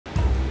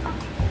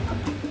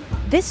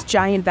This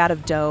giant vat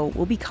of dough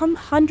will become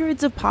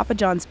hundreds of Papa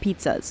John's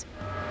pizzas.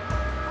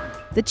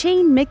 The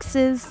chain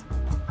mixes,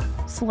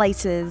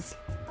 slices,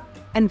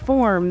 and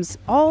forms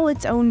all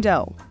its own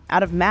dough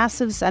out of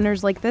massive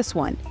centers like this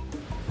one.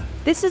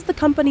 This is the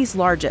company's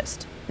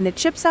largest, and it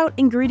ships out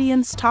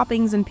ingredients,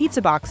 toppings, and pizza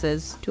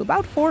boxes to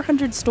about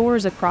 400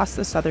 stores across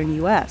the southern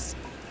U.S.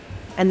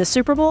 And the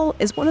Super Bowl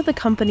is one of the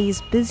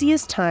company's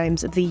busiest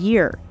times of the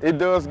year. It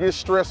does get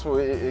stressful.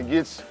 It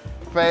gets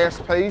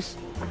fast-paced.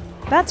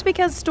 That's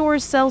because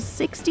stores sell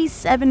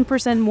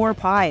 67% more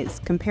pies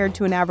compared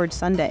to an average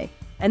Sunday.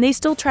 And they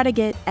still try to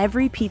get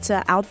every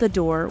pizza out the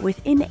door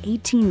within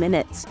 18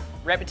 minutes.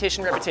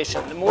 Repetition,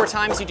 repetition. The more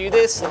times you do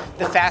this,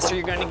 the faster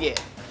you're going to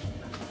get.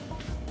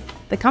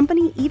 The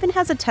company even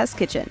has a test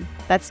kitchen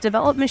that's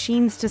developed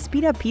machines to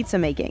speed up pizza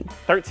making.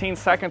 13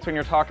 seconds when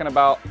you're talking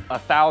about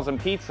 1,000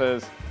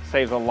 pizzas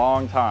saves a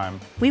long time.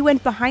 We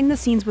went behind the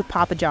scenes with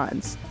Papa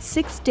John's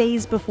 6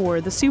 days before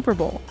the Super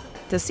Bowl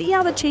to see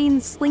how the chain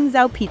slings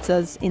out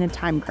pizzas in a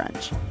time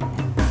crunch.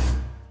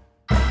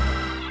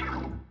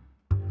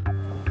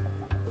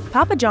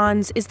 Papa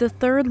John's is the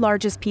third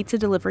largest pizza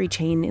delivery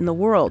chain in the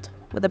world,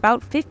 with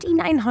about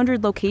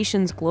 5,900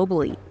 locations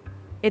globally.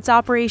 Its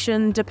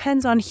operation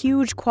depends on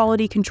huge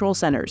quality control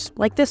centers,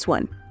 like this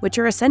one, which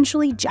are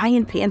essentially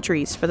giant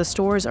pantries for the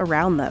stores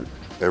around them.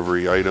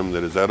 Every item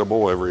that is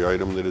edible, every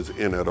item that is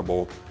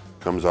inedible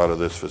comes out of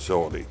this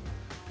facility.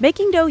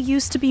 Making dough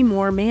used to be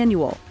more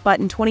manual, but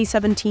in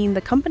 2017,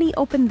 the company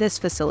opened this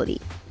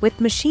facility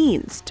with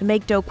machines to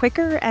make dough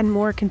quicker and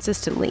more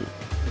consistently.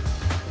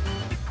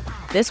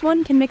 This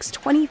one can mix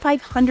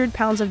 2,500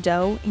 pounds of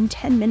dough in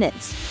 10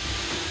 minutes.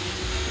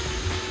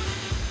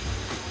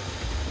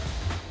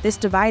 This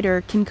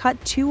divider can cut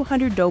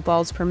 200 dough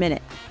balls per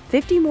minute,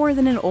 50 more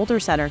than an older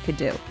center could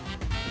do.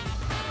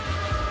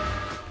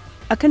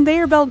 A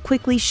conveyor belt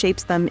quickly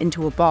shapes them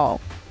into a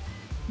ball.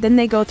 Then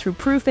they go through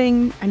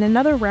proofing and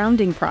another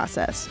rounding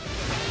process.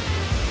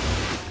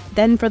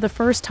 Then for the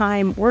first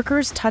time,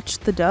 workers touch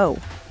the dough,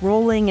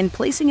 rolling and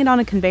placing it on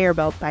a conveyor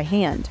belt by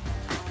hand.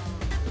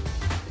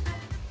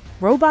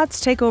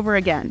 Robots take over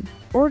again,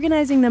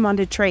 organizing them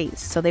onto trays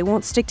so they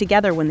won't stick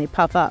together when they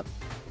puff up.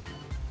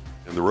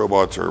 And the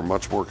robots are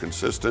much more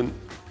consistent.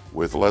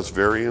 With less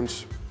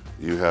variance,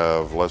 you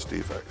have less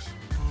defects.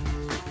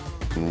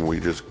 And we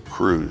just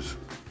cruise,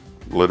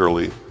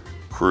 literally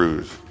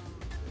cruise.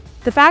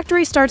 The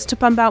factory starts to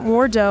pump out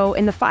more dough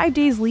in the 5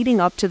 days leading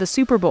up to the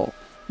Super Bowl,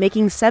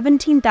 making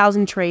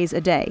 17,000 trays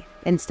a day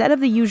instead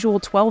of the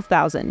usual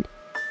 12,000.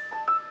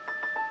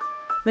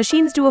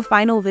 Machines do a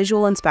final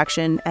visual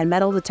inspection and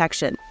metal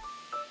detection.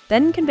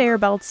 Then conveyor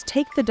belts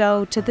take the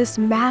dough to this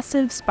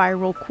massive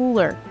spiral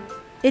cooler.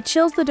 It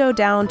chills the dough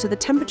down to the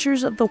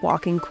temperatures of the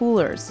walk-in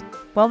coolers.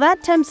 While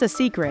that temp's a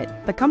secret,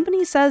 the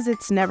company says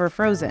it's never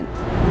frozen.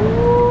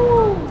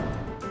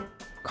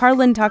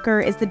 Carlin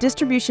Tucker is the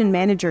distribution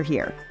manager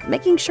here,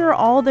 making sure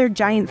all their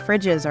giant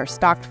fridges are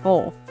stocked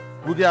full.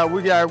 We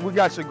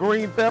got your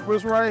green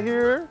peppers right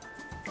here.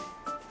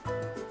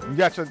 You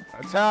got your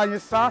Italian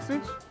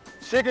sausage,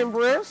 chicken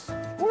breast.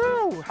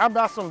 Woo! How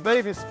about some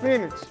baby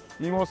spinach?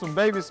 You want some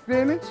baby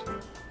spinach?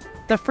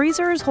 The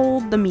freezers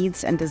hold the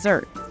meats and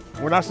dessert.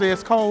 When I say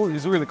it's cold,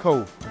 it's really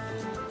cold.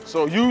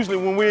 So usually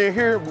when we're in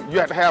here, you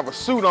have to have a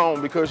suit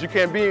on because you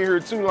can't be in here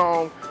too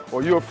long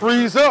or you'll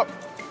freeze up.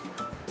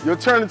 You'll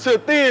turn into a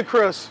thin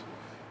crust.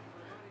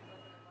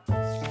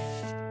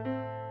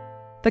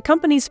 The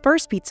company's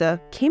first pizza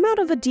came out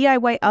of a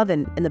DIY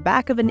oven in the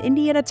back of an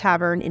Indiana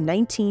tavern in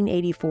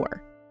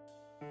 1984.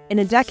 In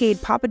a decade,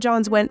 Papa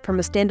John's went from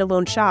a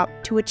standalone shop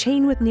to a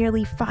chain with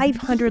nearly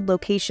 500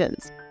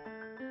 locations.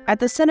 At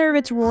the center of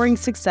its roaring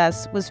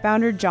success was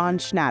founder John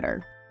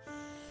Schnatter.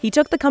 He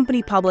took the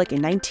company public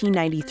in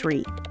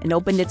 1993 and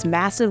opened its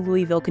massive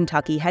Louisville,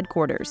 Kentucky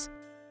headquarters.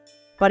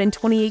 But in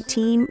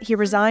 2018, he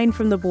resigned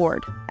from the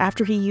board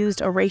after he used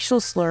a racial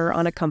slur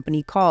on a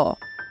company call.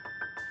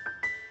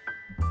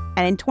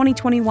 And in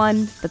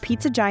 2021, the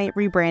pizza giant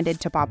rebranded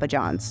to Papa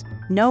John's,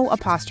 no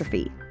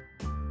apostrophe.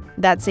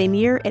 That same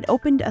year, it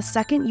opened a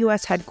second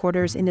U.S.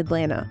 headquarters in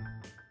Atlanta.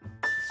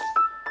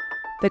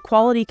 The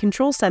Quality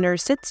Control Center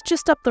sits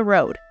just up the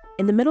road,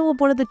 in the middle of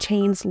one of the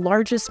chain's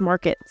largest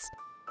markets.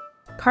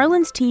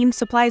 Carlin's team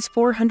supplies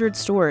 400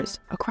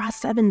 stores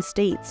across 7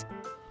 states.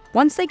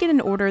 Once they get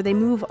an order, they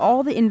move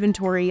all the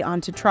inventory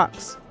onto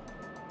trucks.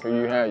 Here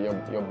you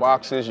have your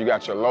boxes, you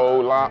got your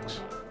load locks.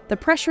 The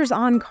pressure's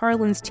on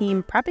Carlin's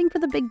team prepping for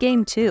the big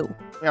game too.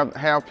 You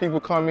have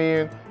people come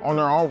in on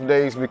their off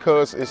days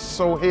because it's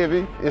so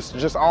heavy, it's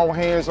just all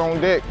hands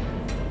on deck.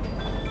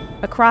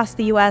 Across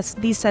the U.S.,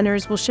 these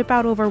centers will ship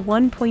out over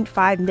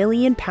 1.5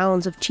 million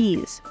pounds of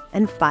cheese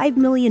and 5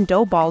 million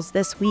dough balls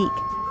this week.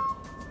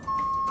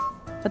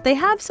 But they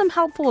have some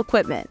helpful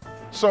equipment.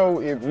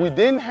 So if we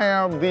didn't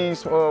have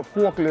these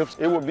forklifts,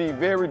 it would be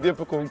very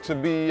difficult to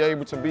be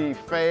able to be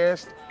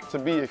fast, to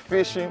be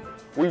efficient.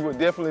 We would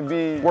definitely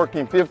be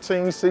working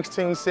 15,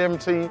 16,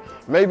 17,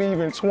 maybe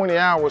even 20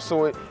 hours.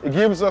 So it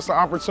gives us an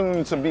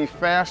opportunity to be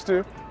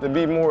faster, to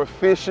be more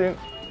efficient.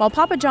 While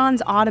Papa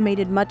John's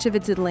automated much of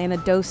its Atlanta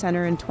dough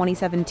center in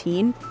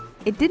 2017,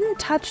 it didn't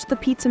touch the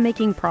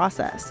pizza-making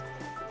process.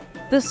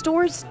 The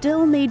stores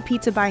still made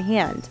pizza by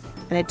hand,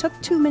 and it took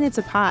 2 minutes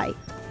a pie.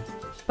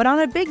 But on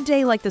a big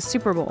day like the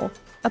Super Bowl,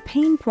 a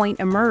pain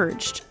point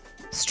emerged.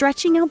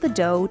 Stretching out the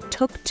dough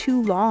took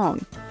too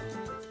long.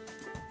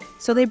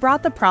 So they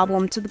brought the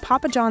problem to the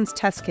Papa John's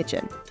test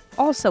kitchen,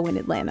 also in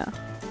Atlanta.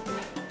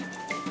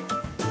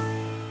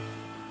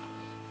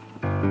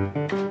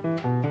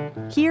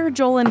 Here,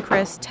 Joel and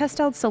Chris test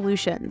out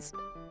solutions.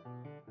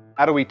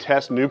 How do we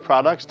test new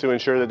products to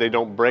ensure that they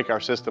don't break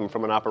our system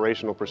from an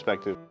operational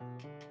perspective?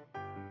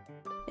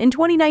 In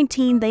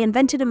 2019, they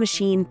invented a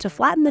machine to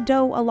flatten the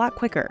dough a lot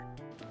quicker.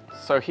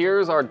 So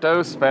here's our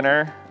dough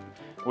spinner.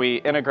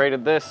 We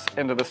integrated this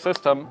into the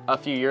system a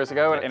few years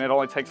ago, and it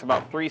only takes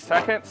about 3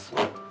 seconds.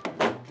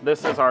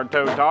 This is our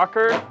dough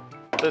docker.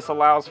 This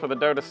allows for the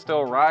dough to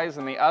still rise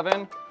in the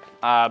oven,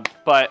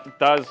 but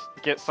does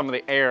get some of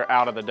the air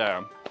out of the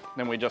dough.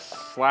 Then we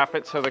just slap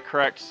it to the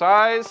correct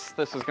size.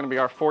 This is gonna be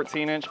our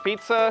 14-inch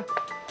pizza.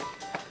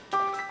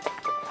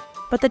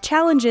 But the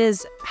challenge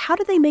is, how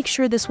do they make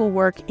sure this will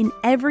work in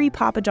every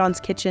Papa John's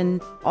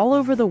kitchen all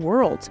over the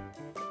world?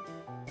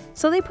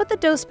 So they put the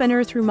dough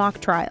spinner through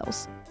mock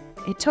trials.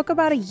 It took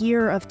about a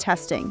year of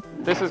testing.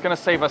 This is gonna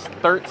save us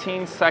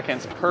 13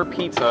 seconds per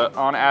pizza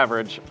on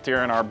average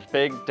during our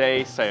big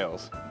day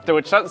sales.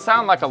 Which doesn't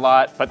sound like a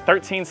lot, but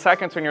 13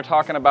 seconds when you're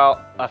talking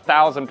about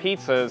 1,000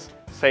 pizzas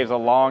saves a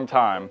long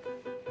time.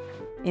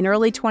 In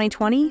early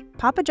 2020,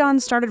 Papa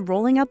John's started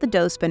rolling out the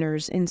dough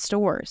spinners in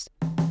stores.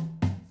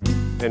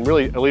 And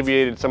really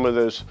alleviated some of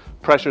those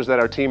pressures that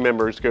our team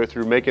members go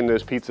through making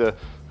those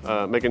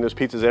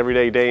pizzas every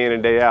day, day in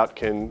and day out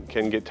can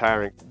get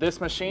tiring.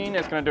 This machine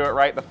is gonna do it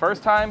right the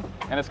first time,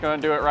 and it's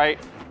gonna do it right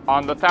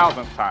on the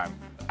 1,000th time.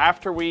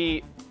 After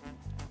we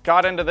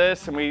got into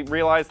this and we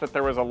realized that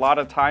there was a lot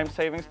of time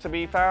savings to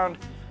be found,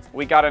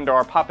 we got into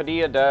our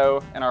papadilla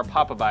dough and our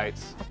Papa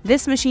Bites.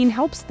 This machine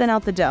helps thin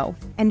out the dough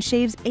and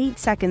shaves 8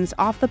 seconds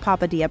off the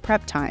papadilla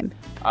prep time.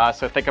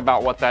 So think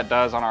about what that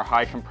does on our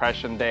high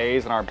compression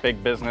days and our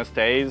big business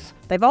days.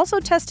 They've also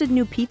tested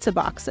new pizza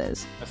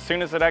boxes. As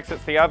soon as it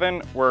exits the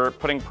oven, we're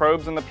putting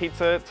probes in the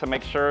pizza to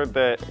make sure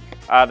that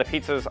the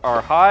pizzas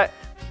are hot.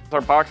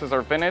 Our boxes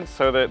are vented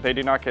so that they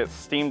do not get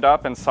steamed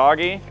up and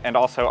soggy. And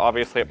also,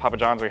 obviously, at Papa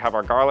John's, we have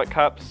our garlic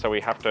cups, so we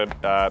have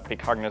to be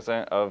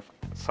cognizant of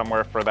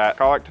somewhere for that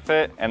garlic to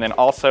fit. And then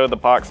also, the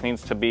box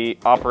needs to be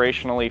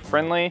operationally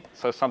friendly,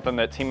 so something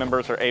that team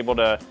members are able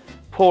to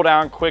pull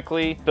down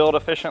quickly, build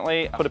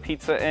efficiently, put a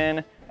pizza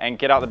in, and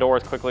get out the door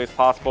as quickly as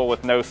possible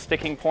with no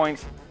sticking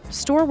points.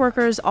 Store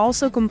workers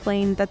also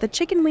complained that the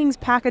chicken wings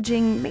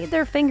packaging made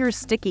their fingers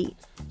sticky.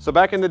 So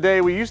back in the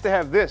day, we used to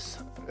have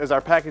this as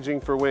our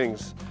packaging for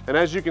wings. And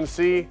as you can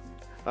see,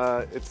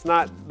 it's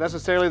not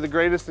necessarily the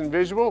greatest in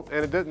visual,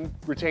 and it doesn't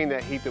retain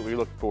that heat that we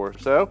look for.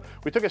 So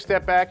we took a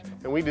step back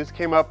and we just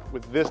came up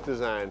with this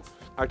design.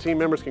 Our team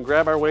members can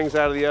grab our wings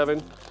out of the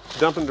oven,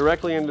 dump them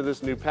directly into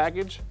this new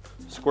package,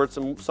 squirt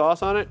some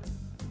sauce on it.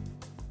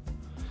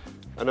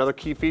 Another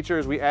key feature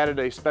is we added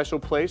a special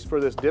place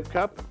for this dip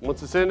cup.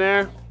 Once it's in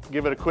there,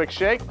 give it a quick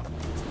shake.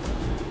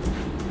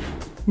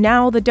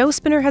 Now, the dough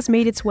spinner has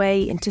made its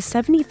way into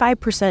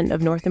 75%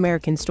 of North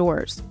American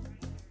stores.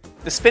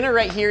 The spinner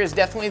right here is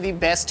definitely the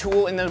best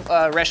tool in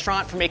the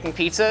restaurant for making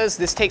pizzas.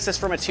 This takes us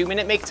from a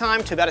 2-minute make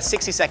time to about a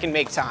 60-second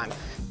make time.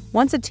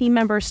 Once a team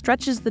member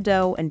stretches the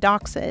dough and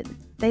docks it,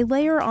 they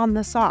layer on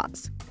the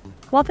sauce.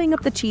 Fluffing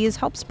up the cheese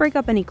helps break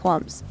up any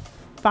clumps.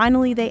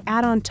 Finally, they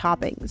add on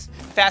toppings.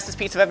 Fastest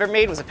pizza I've ever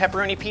made was a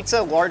pepperoni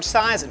pizza, large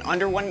size, in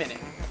under 1 minute.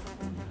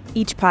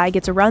 Each pie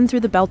gets a run through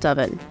the belt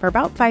oven for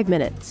about 5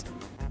 minutes.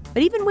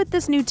 But even with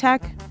this new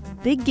tech,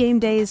 big game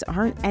days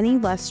aren't any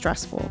less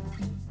stressful.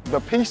 The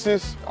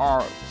pieces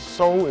are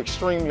so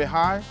extremely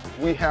high.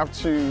 We have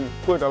to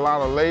put a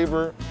lot of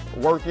labor,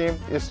 work in.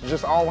 It's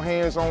just all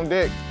hands on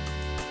deck.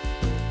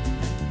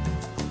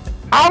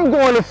 I'm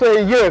going to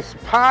say yes,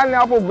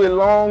 pineapple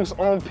belongs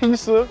on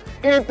pizza.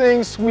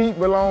 Anything sweet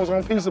belongs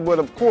on pizza, but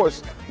of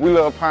course, we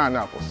love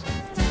pineapples.